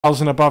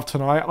and above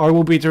tonight. I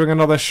will be doing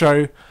another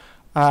show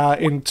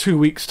in 2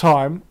 weeks'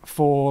 time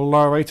for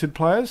lower rated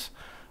players.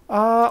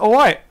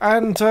 Alright,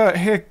 and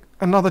here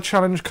another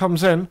challenge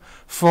comes in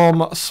from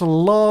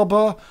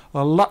slabachkov,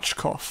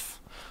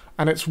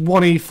 and it's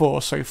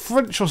 1e4, so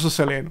French or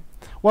Sicilian.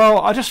 Well,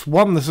 I just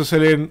won the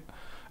Sicilian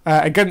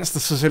against the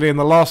Sicilian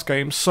the last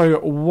game, so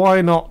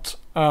why not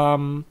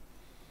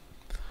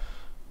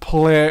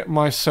play it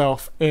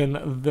myself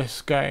in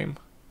this game?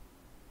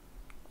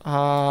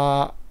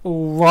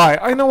 Right,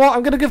 I know what,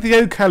 I'm going to give the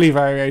O'Kelly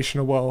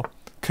variation a whirl,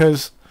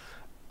 because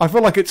I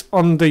feel like it's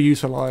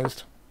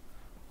underutilised.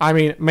 I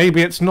mean,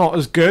 maybe it's not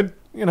as good,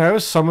 you know,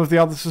 as some of the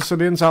other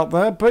Sicilians out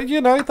there, but,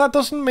 you know, that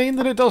doesn't mean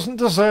that it doesn't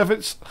deserve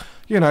its,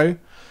 you know,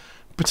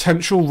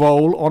 potential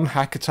role on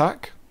Hack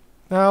Attack.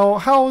 Now,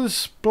 how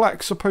is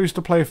Black supposed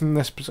to play from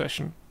this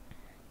position?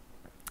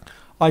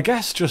 I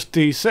guess just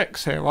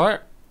d6 here, right?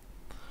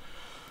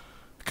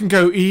 Can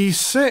go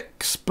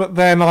e6, but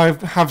then I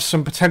have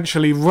some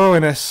potentially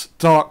ruinous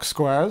dark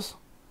squares.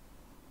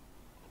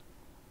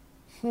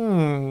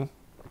 What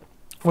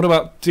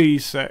about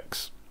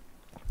d6?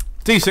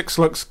 d6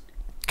 looks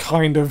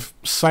kind of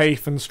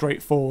safe and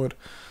straightforward,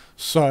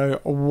 so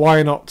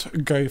why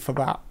not go for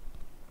that?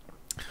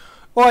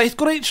 Alright, he's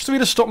got h3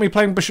 to stop me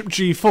playing bishop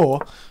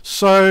g4,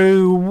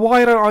 so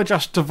why don't I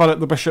just develop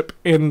the bishop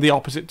in the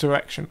opposite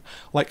direction?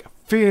 Like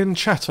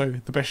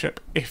fianchetto the bishop,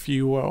 if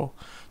you will,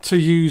 to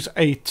use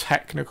a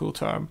technical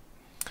term.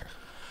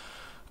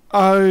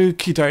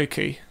 Okie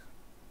dokie.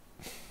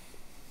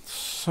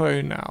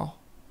 So now,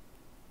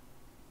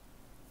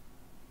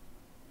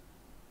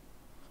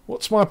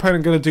 what's my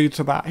opponent going to do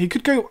to that? He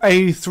could go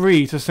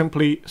a3 to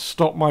simply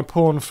stop my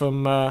pawn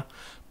from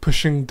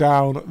pushing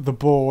down the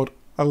board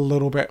a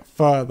little bit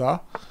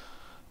further.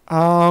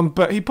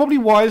 But he probably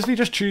wisely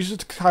just chooses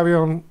to carry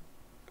on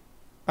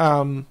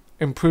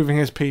improving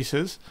his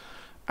pieces.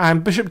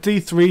 And bishop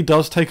d3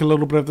 does take a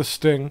little bit of the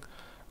sting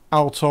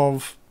out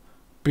of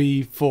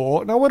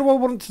b4. Now, where do I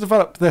want to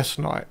develop this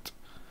knight?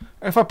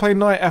 If I play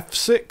knight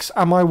f6,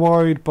 am I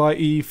worried by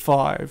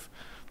e5?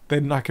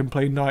 Then I can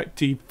play knight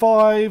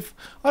d5.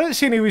 I don't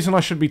see any reason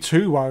I should be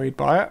too worried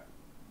by it.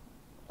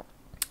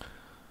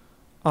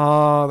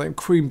 Then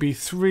queen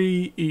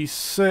b3,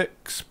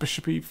 e6,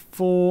 bishop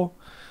e4.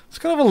 It's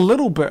kind of a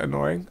little bit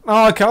annoying.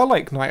 Oh, okay, I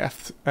like knight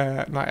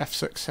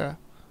f6 here.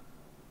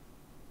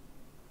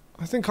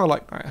 I think I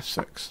like knight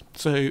f6.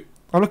 So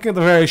I'm looking at the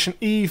variation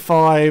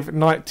e5,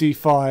 knight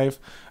d5,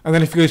 and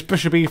then if he goes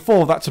bishop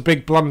e4, that's a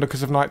big blunder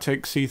because of knight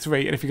takes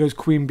c3, and if he goes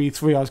queen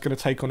b3, I was going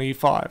to take on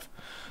e5.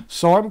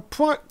 So I'm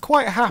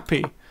quite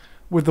happy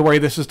with the way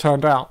this has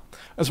turned out,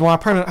 as my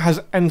opponent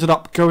has ended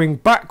up going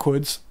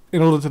backwards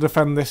in order to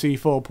defend this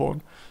e4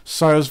 pawn.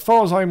 So as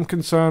far as I'm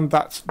concerned,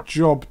 that's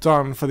job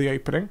done for the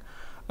opening,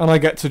 and I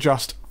get to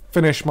just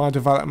finish my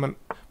development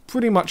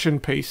pretty much in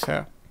peace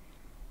here.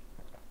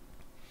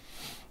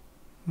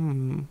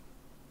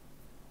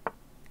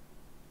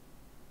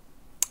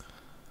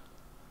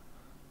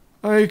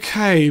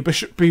 Okay,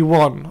 bishop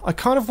b1. I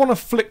kind of want to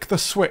flick the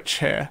switch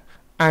here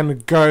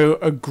and go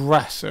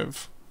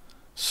aggressive.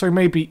 So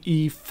maybe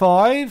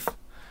e5,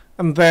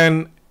 and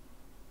then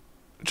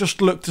just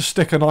look to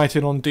stick a knight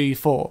in on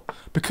d4.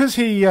 Because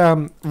he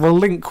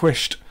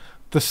relinquished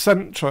the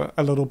centre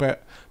a little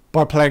bit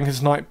by playing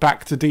his knight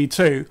back to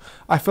d2,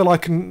 I feel I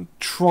can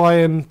try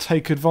and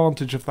take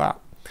advantage of that.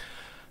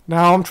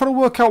 Now, I'm trying to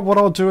work out what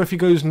I'll do if he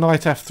goes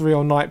knight f3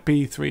 or knight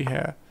b3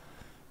 here.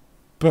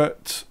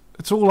 But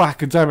it's all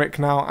academic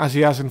now, as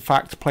he has in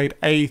fact played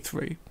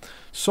a3.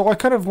 So I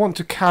kind of want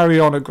to carry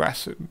on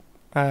aggressive,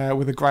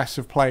 with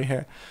aggressive play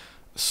here.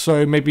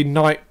 So maybe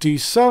knight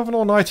d7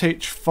 or knight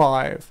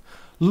h5.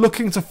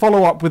 Looking to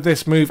follow up with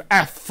this move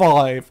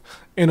f5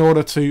 in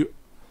order to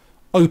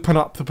open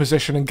up the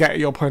position and get at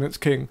your opponent's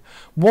king.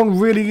 One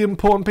really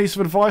important piece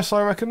of advice,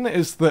 I reckon,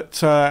 is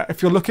that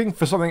if you're looking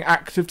for something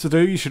active to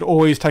do, you should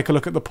always take a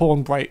look at the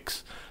pawn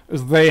breaks,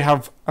 as they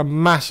have a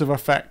massive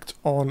effect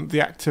on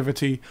the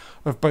activity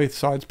of both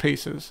sides'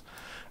 pieces.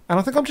 And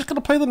I think I'm just going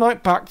to play the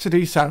knight back to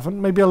d7,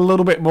 maybe a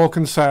little bit more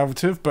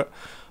conservative, but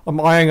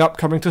I'm eyeing up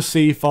coming to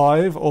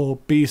c5 or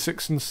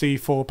b6 and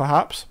c4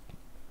 perhaps.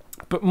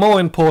 But more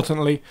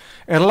importantly,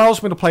 it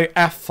allows me to play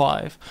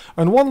f5.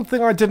 And one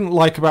thing I didn't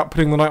like about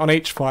putting the knight on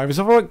h5 is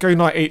if I go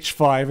knight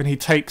h5 and he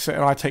takes it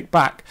and I take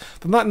back,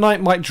 then that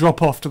knight might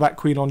drop off to that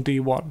queen on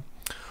d1.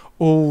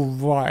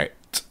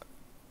 Alright.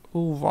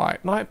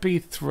 Alright, knight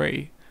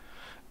b3.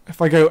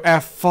 If I go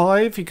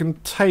f5, he can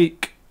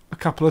take a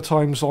couple of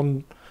times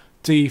on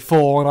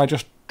d4 and I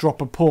just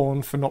drop a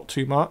pawn for not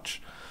too much.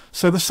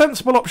 So the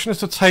sensible option is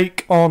to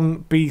take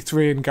on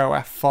b3 and go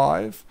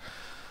f5.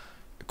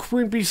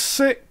 Queen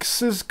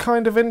b6 is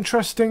kind of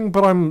interesting,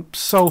 but I'm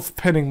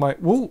self-pinning my...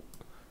 Woo!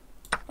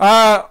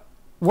 Well,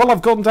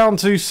 I've gone down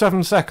to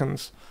 7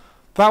 seconds.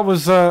 That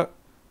was... How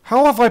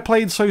have I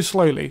played so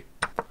slowly?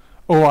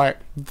 Alright,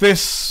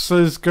 this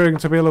is going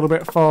to be a little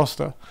bit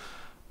faster.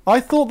 I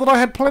thought that I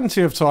had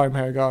plenty of time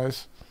here,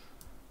 guys.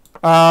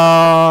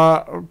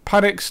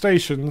 Panic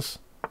stations.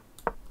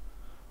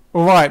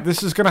 Alright,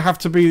 this is going to have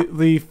to be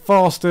the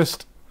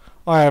fastest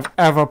I have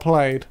ever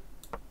played.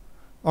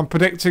 I'm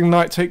predicting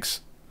knight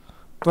takes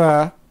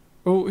there.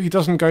 Oh, he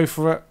doesn't go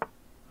for it.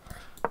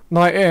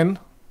 Knight in.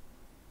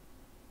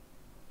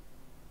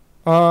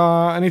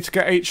 I need to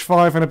get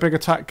h5 and a big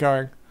attack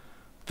going.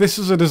 This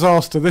is a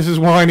disaster. This is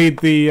why I need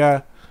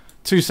the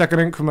 2-second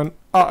increment.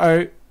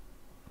 Uh-oh.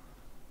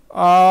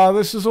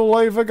 This is all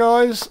over,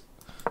 guys.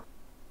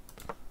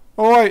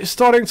 Alright,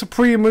 starting to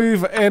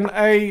pre-move in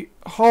a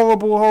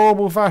horrible,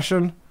 horrible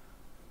fashion.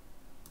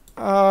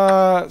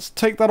 Let's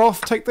take that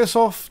off, take this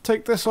off,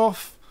 take this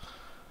off.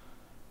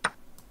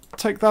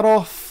 Take that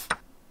off.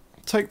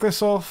 Take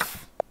this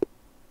off.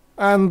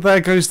 And there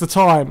goes the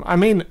time. I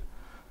mean,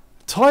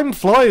 time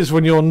flies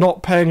when you're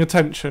not paying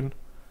attention.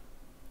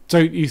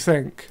 Don't you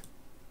think?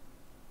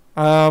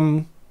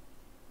 I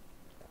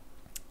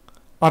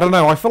don't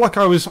know, I feel like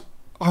I was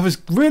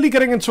really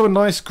getting into a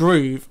nice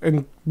groove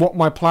in what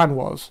my plan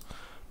was.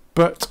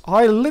 But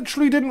I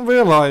literally didn't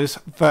realise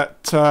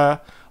that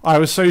I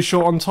was so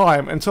short on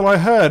time until I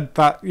heard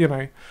that, you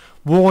know,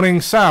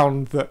 warning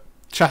sound that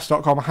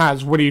Chess.com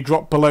has when you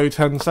drop below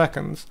 10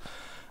 seconds.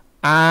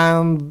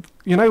 And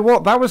you know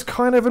what? That was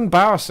kind of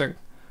embarrassing.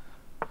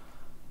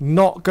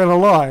 Not gonna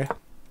lie.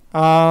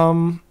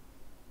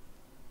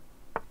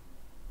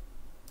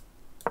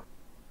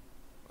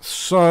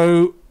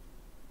 So,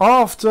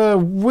 after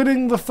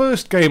winning the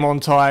first game on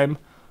time,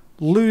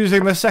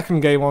 losing the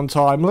second game on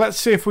time, let's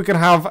see if we can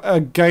have a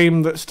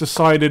game that's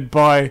decided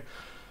by,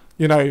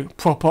 you know,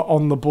 proper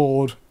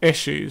on-the-board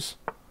issues.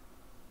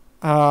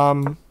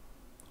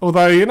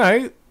 Although, you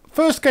know,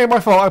 first game I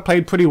thought I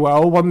played pretty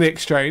well, won the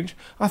exchange.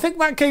 I think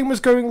that game was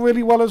going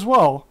really well as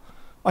well.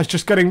 I was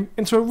just getting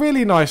into a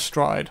really nice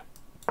stride.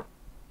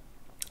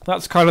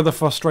 That's kind of the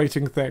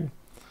frustrating thing.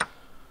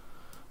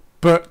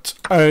 But,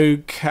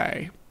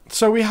 okay.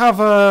 So we have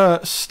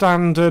a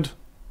standard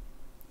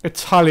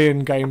Italian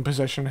game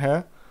position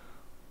here.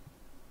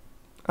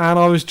 And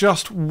I was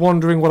just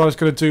wondering what I was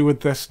going to do with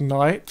this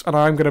knight. And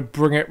I'm going to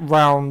bring it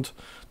round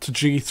to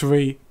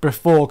g3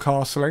 before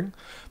castling.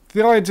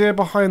 The idea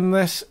behind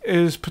this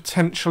is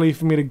potentially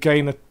for me to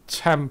gain a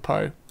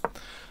tempo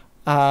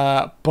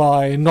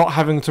by not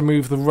having to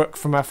move the rook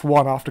from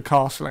f1 after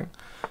castling.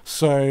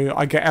 So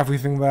I get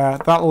everything there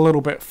that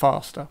little bit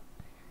faster.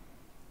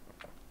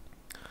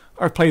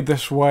 I've played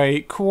this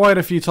way quite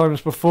a few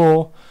times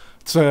before.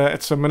 It's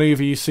a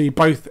manoeuvre you see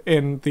both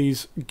in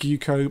these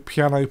Gyuko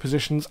piano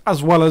positions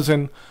as well as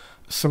in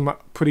some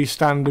pretty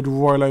standard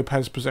Roy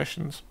Lopez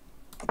positions.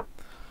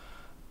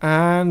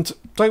 And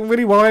don't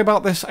really worry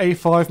about this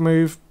a5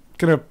 move.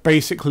 Gonna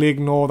basically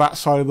ignore that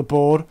side of the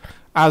board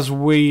as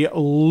we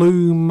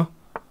loom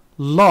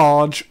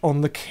large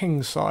on the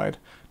king side.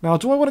 Now,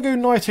 do I want to go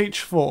knight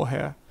h4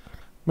 here?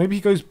 Maybe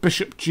he goes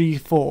bishop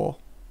g4.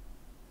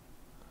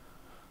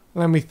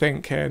 Let me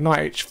think here.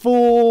 Knight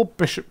h4,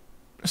 bishop...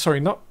 Sorry,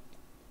 not...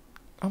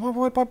 Am I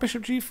worried by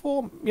bishop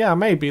g4? Yeah,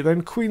 maybe.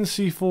 Then queen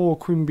c4,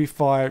 queen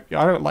b5.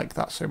 Yeah, I don't like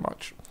that so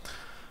much.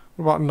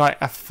 What about knight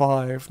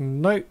f5?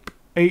 Nope.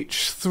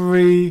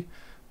 h3,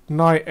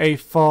 knight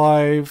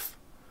a5,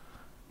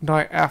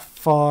 knight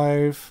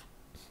f5.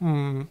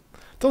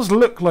 Does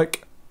look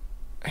like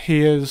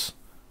he is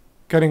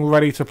getting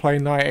ready to play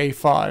knight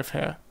a5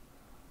 here.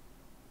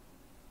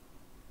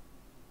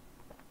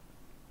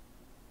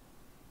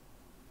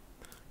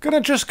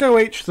 Gonna just go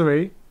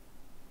h3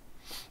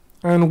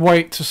 and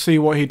wait to see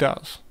what he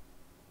does.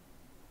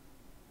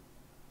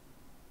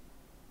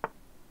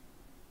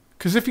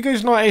 Because if he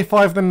goes knight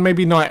a5, then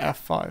maybe knight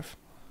f5.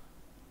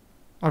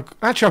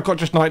 Actually, I've got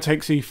just knight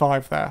takes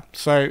e5 there,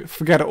 so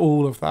forget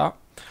all of that.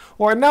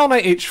 Alright, now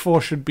knight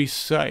h4 should be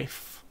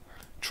safe.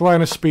 Trying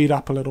to speed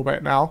up a little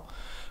bit now.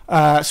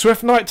 So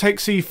if knight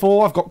takes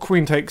e4, I've got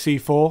queen takes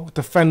e4,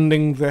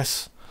 defending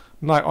this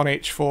knight on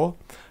h4.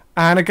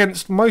 And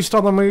against most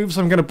other moves,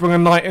 I'm going to bring a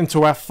knight into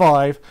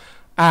f5.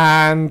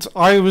 And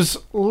I was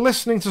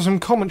listening to some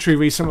commentary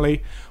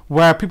recently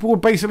where people were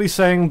basically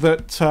saying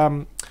that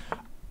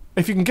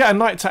if you can get a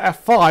knight to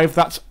f5,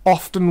 that's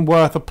often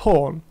worth a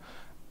pawn.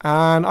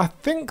 And I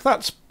think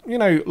that's, you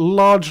know,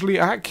 largely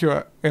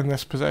accurate in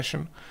this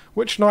position.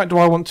 Which knight do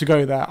I want to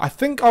go there? I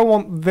think I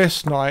want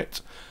this knight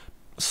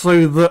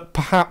so that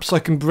perhaps I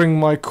can bring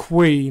my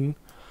queen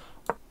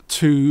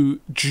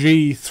to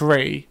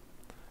g3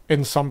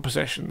 in some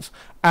positions.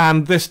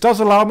 And this does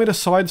allow me to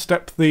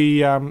sidestep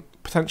the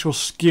potential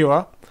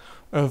skewer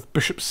of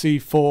bishop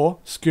c4,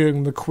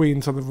 skewing the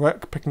queen to the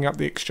rook, picking up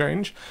the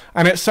exchange.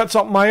 And it sets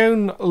up my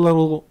own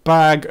little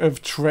bag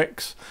of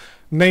tricks.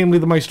 Namely,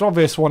 the most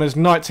obvious one is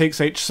knight takes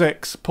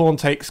h6, pawn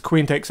takes,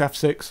 queen takes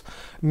f6,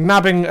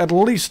 nabbing at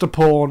least a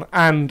pawn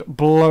and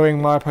blowing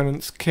my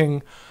opponent's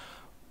king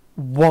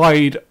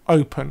wide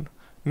open.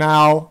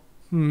 Now,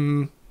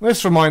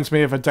 this reminds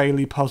me of a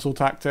daily puzzle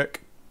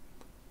tactic.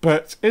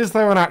 But is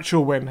there an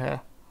actual win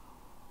here?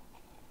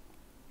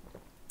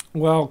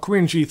 Well,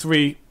 queen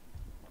g3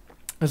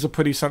 is a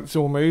pretty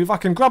sensible move. I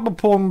can grab a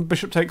pawn,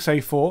 bishop takes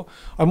a4.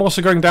 I'm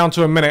also going down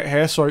to a minute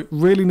here, so I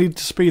really need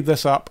to speed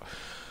this up.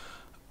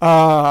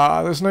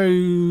 There's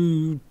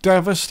no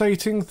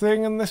devastating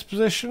thing in this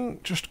position.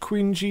 Just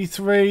queen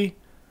g3.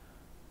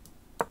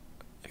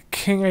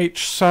 King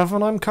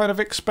h7 I'm kind of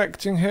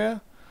expecting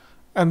here.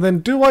 And then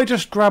do I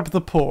just grab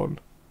the pawn?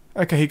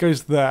 Okay, he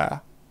goes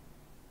there.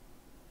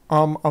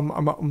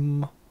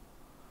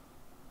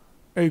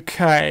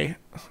 Okay.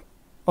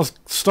 I was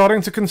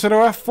starting to consider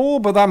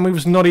f4, but that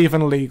move's not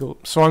even legal.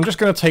 So I'm just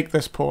going to take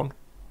this pawn.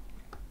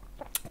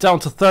 Down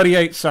to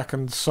 38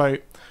 seconds, so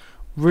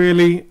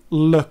really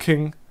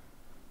looking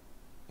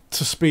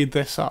to speed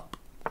this up.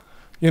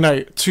 You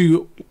know,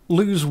 to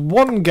lose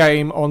one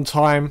game on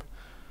time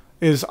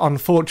is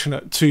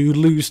unfortunate. To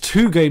lose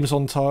 2 games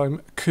on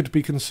time could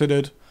be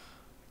considered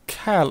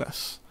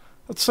careless.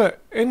 That's an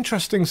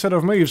interesting set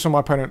of moves from my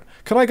opponent.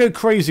 Can I go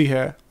crazy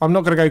here? I'm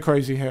not going to go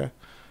crazy here.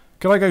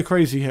 Can I go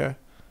crazy here?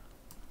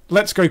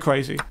 Let's go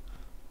crazy.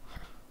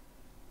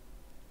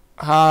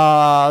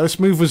 This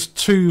move was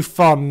too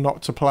fun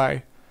not to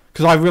play.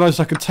 Because I realised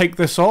I could take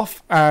this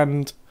off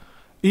and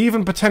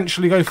even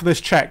potentially go for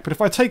this check. But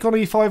if I take on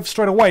e5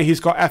 straight away, he's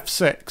got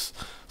f6.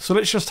 So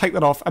let's just take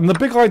that off. And the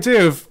big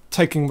idea of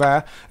taking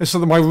there is so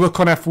that my rook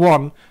on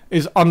f1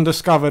 is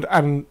undiscovered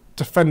and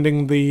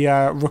defending the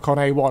rook on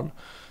a1.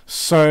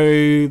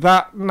 So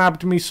that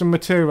nabbed me some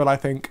material, I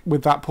think,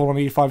 with that pawn on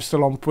e5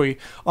 still on pre.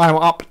 I am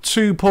up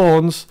 2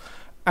 pawns,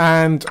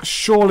 and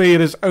surely it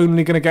is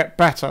only going to get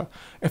better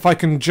if I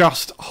can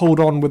just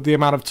hold on with the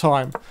amount of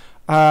time.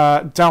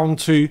 Down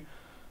to,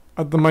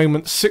 at the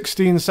moment,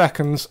 16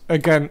 seconds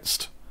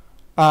against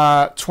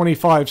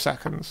 25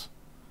 seconds.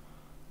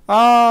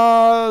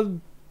 Right,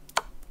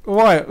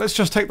 let's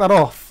just take that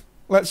off.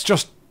 Let's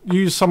just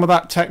use some of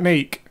that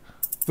technique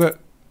that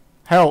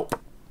help.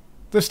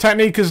 This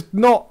technique is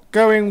not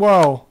going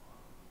well.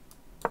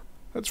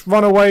 Let's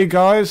run away,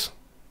 guys.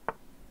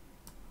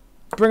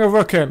 Bring a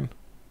rook in.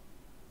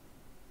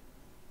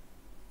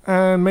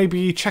 And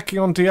maybe checking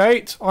on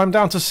d8. I'm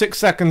down to 6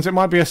 seconds. It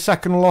might be a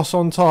second loss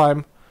on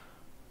time.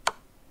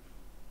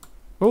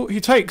 Oh, he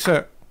takes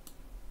it.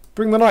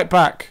 Bring the knight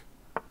back.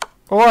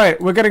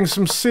 Alright, we're getting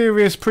some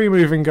serious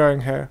pre-moving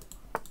going here.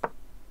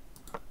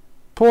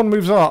 Pawn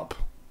moves up.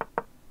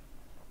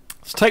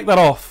 Let's take that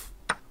off.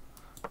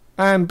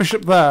 And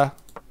bishop there.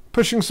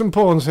 Pushing some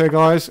pawns here,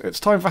 guys. It's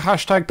time for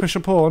hashtag push a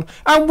pawn.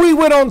 And we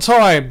win on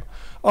time!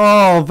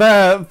 Oh,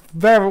 there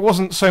it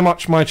wasn't so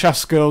much my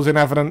chess skills in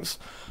evidence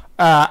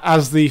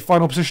as the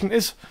final position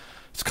is.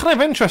 It's kind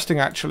of interesting,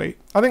 actually.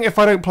 I think if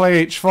I don't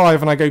play h5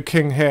 and I go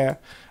king here,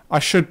 I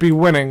should be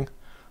winning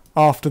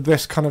after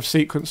this kind of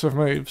sequence of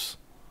moves.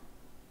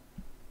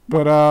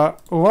 But,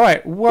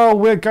 alright. Well,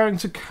 we're going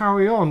to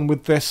carry on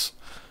with this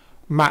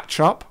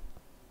matchup.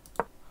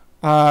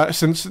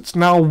 Since it's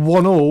now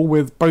 1-1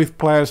 with both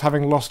players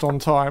having lost on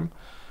time.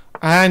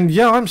 And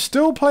yeah, I'm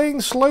still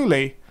playing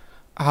slowly.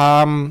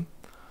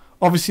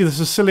 Obviously the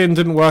Sicilian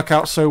didn't work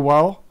out so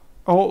well.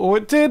 Or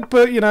it did,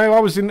 but you know, I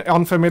was in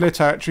unfamiliar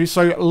territory.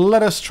 So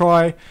let us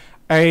try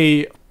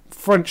a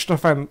French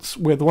defense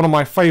with one of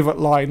my favorite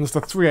lines,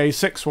 the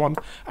 3a6 one.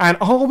 And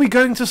are we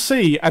going to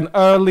see an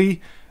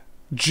early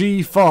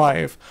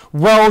g5?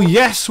 Well,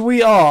 yes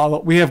we are.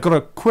 We have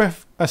got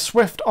a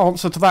swift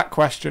answer to that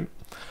question.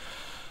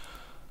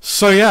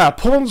 So yeah,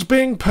 pawns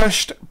being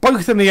pushed,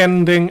 both in the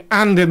ending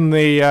and in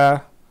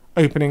the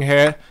opening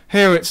here.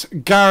 Here it's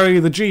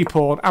Gary the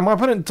g-pawn, and my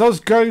opponent does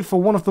go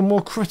for one of the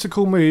more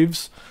critical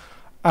moves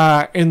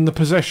in the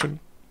position.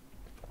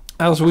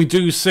 As we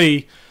do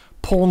see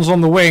pawns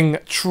on the wing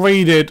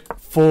traded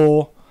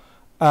for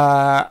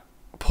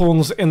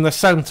pawns in the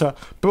centre.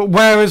 But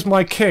where is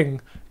my king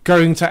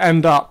going to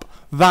end up?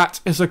 That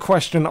is a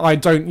question I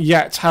don't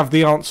yet have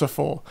the answer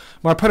for.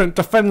 My opponent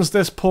defends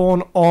this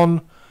pawn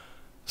on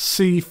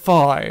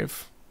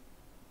c5.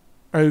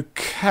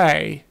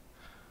 Okay.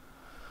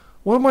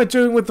 What am I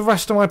doing with the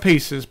rest of my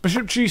pieces?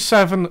 Bishop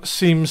g7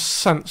 seems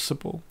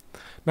sensible.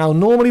 Now,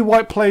 normally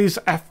white plays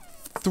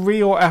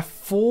f3 or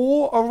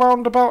f4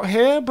 around about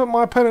here, but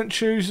my opponent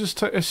chooses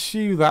to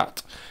eschew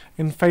that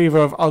in favour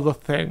of other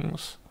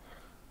things.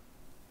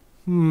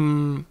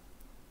 Where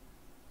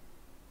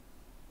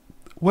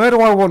do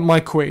I want my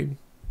queen?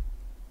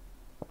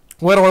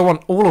 Where do I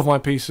want all of my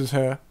pieces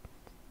here?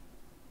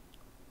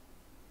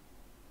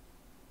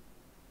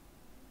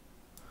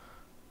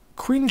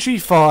 Queen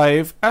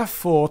g5,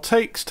 f4,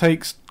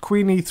 takes,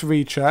 queen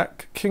e3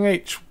 check, king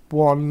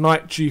h1,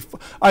 knight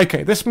g4.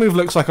 Okay, this move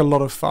looks like a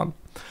lot of fun.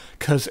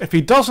 Because if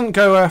he doesn't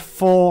go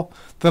f4,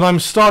 then I'm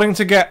starting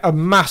to get a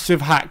massive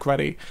hack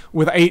ready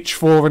with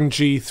h4 and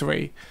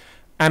g3.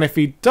 And if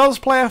he does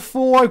play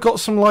f4, I've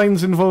got some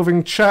lines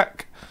involving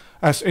check,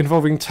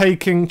 involving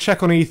taking,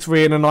 check on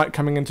e3, and a knight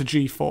coming into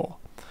g4.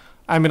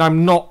 I mean,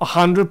 I'm not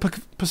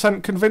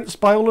 100% convinced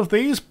by all of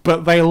these,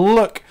 but they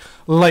look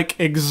like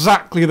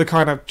exactly the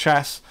kind of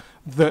chess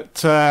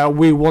that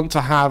we want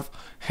to have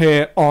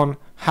here on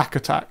Hack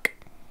Attack.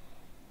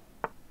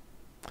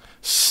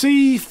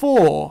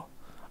 c4.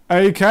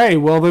 Okay,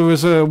 well, there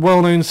was a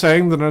well-known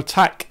saying that an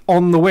attack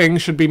on the wing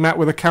should be met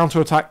with a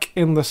counter-attack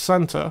in the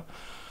centre.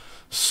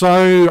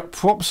 So,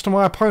 props to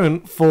my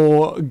opponent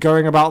for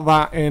going about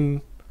that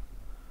in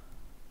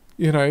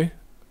you know,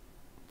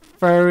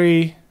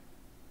 very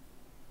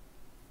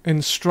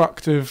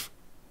instructive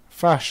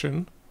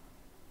fashion.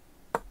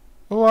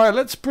 Alright,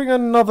 let's bring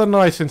another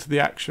knight into the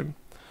action.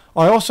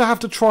 I also have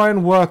to try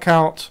and work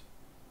out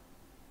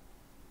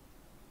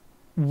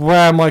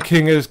where my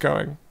king is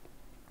going,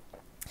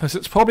 because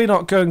it's probably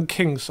not going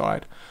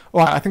kingside.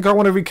 Alright, I think I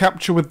want to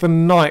recapture with the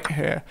knight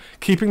here,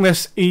 keeping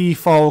this e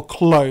file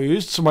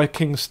closed so my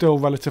king's still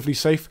relatively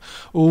safe.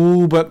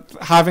 Ooh, but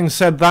having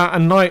said that, a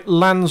knight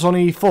lands on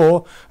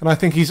e4, and I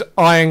think he's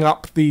eyeing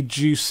up the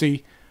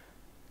juicy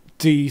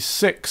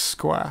d6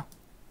 square.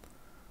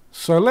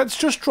 So let's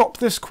just drop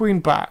this queen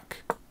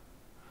back.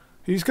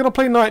 He's going to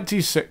play knight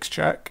d6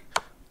 check.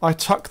 I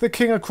tuck the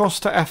king across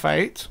to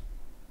f8.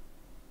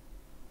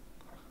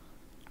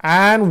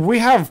 And we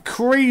have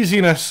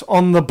craziness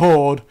on the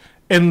board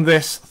in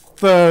this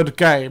third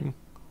game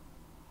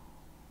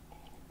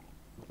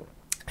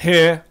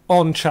here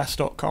on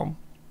Chess.com.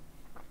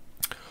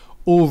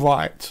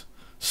 Alright,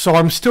 so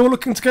I'm still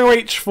looking to go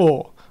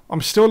h4.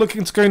 I'm still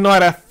looking to go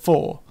knight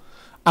f4.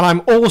 And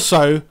I'm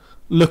also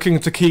looking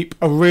to keep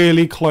a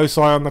really close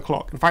eye on the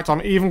clock. In fact,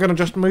 I'm even going to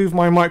just move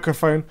my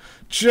microphone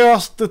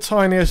just the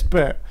tiniest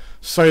bit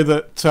so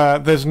that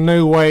there's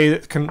no way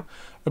that can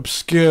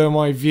obscure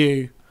my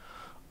view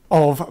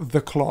of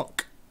the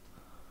clock.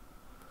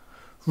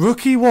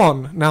 Rook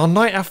e1. Now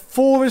knight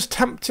f4 is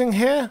tempting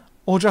here,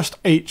 or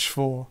just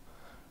h4?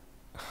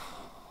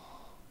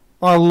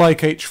 I like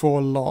h4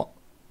 a lot.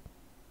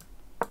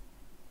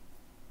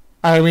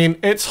 I mean,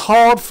 it's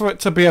hard for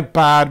it to be a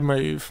bad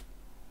move.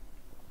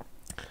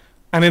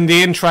 And in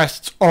the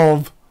interests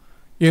of,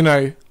 you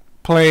know,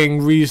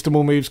 playing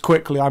reasonable moves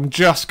quickly, I'm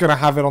just going to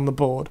have it on the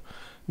board.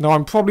 Now,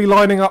 I'm probably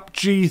lining up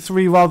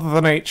g3 rather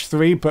than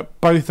h3, but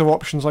both are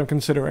options I'm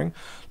considering.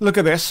 Look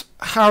at this.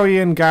 Harry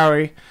and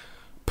Gary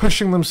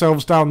pushing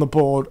themselves down the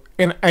board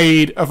in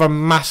aid of a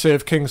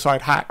massive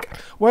kingside hack.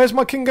 Where's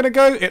my king going to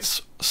go?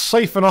 It's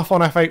safe enough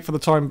on f8 for the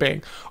time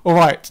being.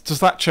 Alright, does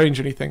that change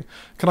anything?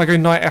 Can I go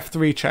knight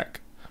f3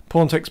 check?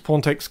 Pawn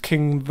takes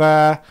king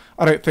there.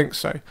 I don't think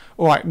so.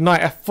 Alright,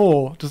 knight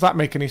f4. Does that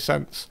make any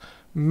sense?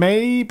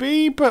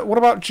 Maybe, but what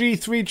about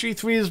g3?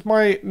 g3 is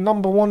my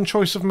 #1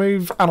 choice of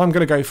move, and I'm going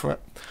to go for it.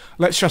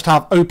 Let's just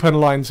have open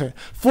lines here.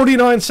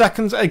 49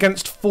 seconds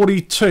against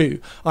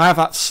 42. I have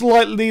that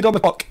slight lead on the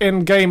clock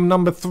in game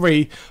number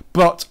 3,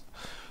 but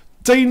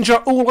danger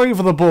all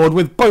over the board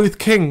with both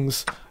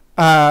kings.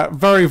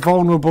 Very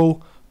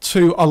vulnerable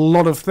to a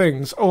lot of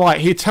things. Alright,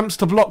 he attempts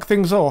to block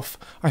things off.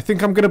 I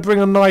think I'm going to bring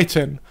a knight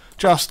in.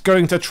 Just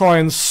going to try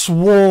and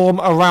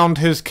swarm around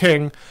his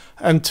king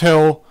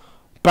until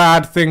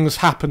bad things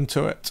happen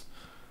to it.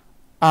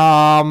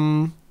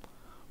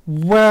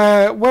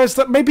 Where's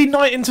that? Maybe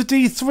knight into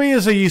d3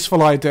 is a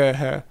useful idea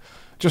here.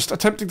 Just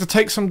attempting to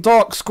take some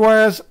dark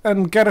squares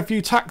and get a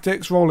few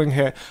tactics rolling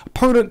here.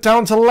 Opponent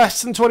down to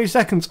less than 20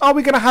 seconds. Are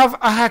we going to have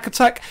a hack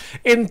attack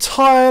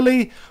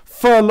entirely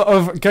full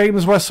of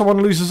games where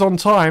someone loses on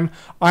time?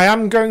 I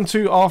am going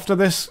to, after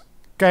this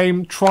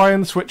game, try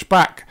and switch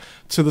back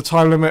to the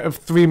time limit of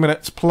 3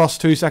 minutes plus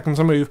 2 seconds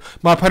a move.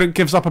 My opponent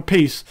gives up a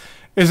piece.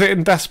 Is it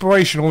in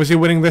desperation, or is he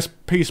winning this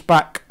piece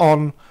back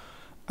on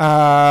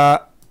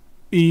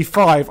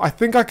e5? I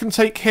think I can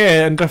take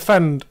here and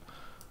defend.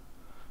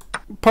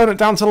 Opponent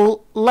down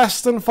to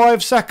less than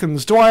 5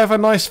 seconds. Do I have a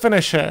nice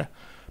finish here?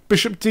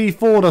 Bishop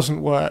d4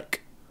 doesn't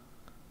work.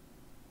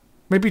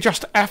 Maybe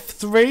just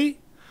f3?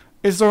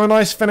 Is there a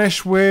nice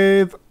finish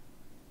with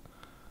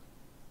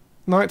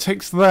knight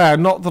takes there?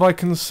 Not that I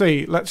can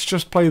see. Let's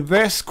just play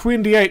this.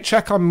 Queen d8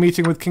 check. I'm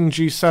meeting with king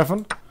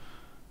g7.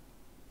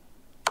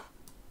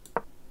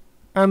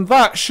 And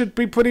that should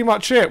be pretty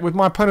much it, with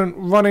my opponent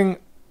running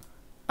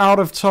out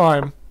of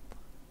time.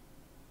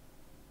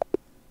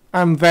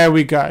 And there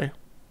we go.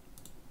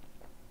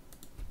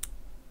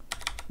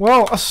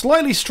 Well, a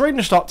slightly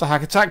strange start to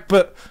Hack Attack,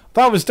 but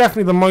that was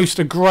definitely the most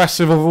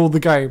aggressive of all the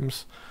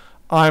games.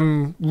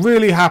 I'm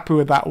really happy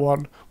with that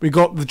one. We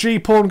got the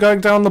G-pawn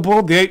going down the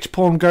board, the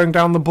H-pawn going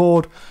down the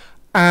board,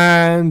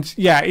 and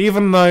yeah,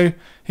 even though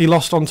he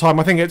lost on time,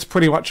 I think it's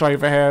pretty much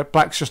over here.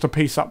 Black's just a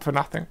piece up for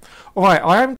nothing. Alright, I am